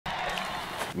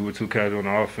We were too casual on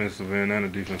the offensive end and the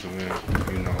defensive end.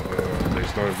 They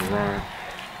started to run.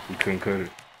 We couldn't cut it.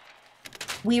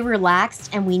 We relaxed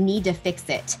and we need to fix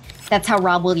it. That's how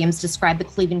Rob Williams described the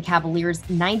Cleveland Cavaliers'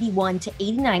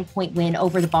 91-89-point win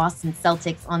over the Boston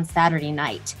Celtics on Saturday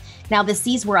night. Now, the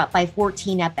C's were up by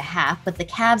 14 at the half, but the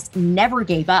Cavs never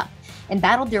gave up and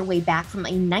battled their way back from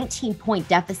a 19-point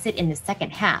deficit in the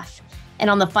second half. And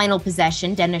on the final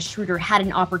possession, Dennis Schroeder had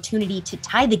an opportunity to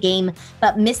tie the game,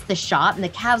 but missed the shot, and the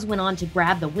Cavs went on to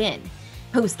grab the win.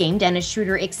 Post-game, Dennis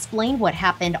Schroeder explained what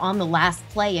happened on the last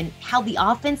play and how the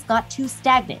offense got too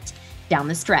stagnant down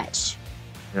the stretch.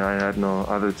 Yeah, I had no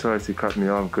other choice. He cut me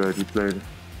off good. He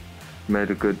made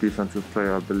a good defensive play,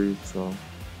 I believe. So,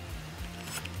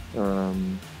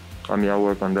 I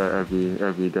work on that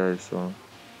every day, so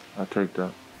I take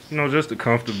that. Just the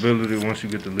comfortability once you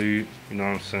get the lead. You know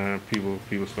what I'm saying?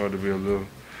 People start to be a little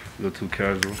too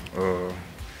casual.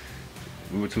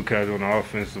 We were too casual on the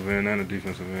offensive end and the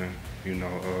defensive end.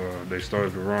 They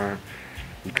started to run.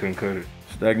 We couldn't cut it.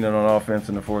 Stagnant on offense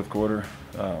in the fourth quarter.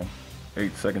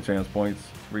 8 second chance points,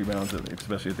 rebounds,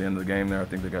 especially at the end of the game there. I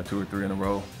think they got 2 or 3 in a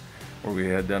row where we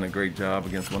had done a great job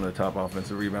against one of the top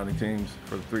offensive rebounding teams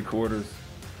for the 3 quarters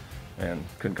and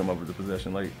couldn't come up with the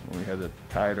possession late when we had it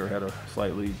tied or had a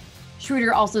slight lead.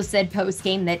 Schroeder also said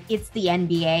post-game that it's the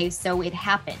NBA, so it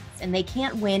happens, and they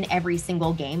can't win every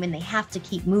single game, and they have to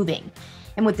keep moving.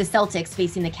 And with the Celtics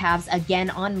facing the Cavs again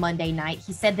on Monday night,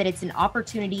 he said that it's an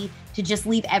opportunity to just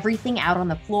leave everything out on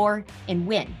the floor and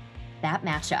win that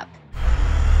matchup.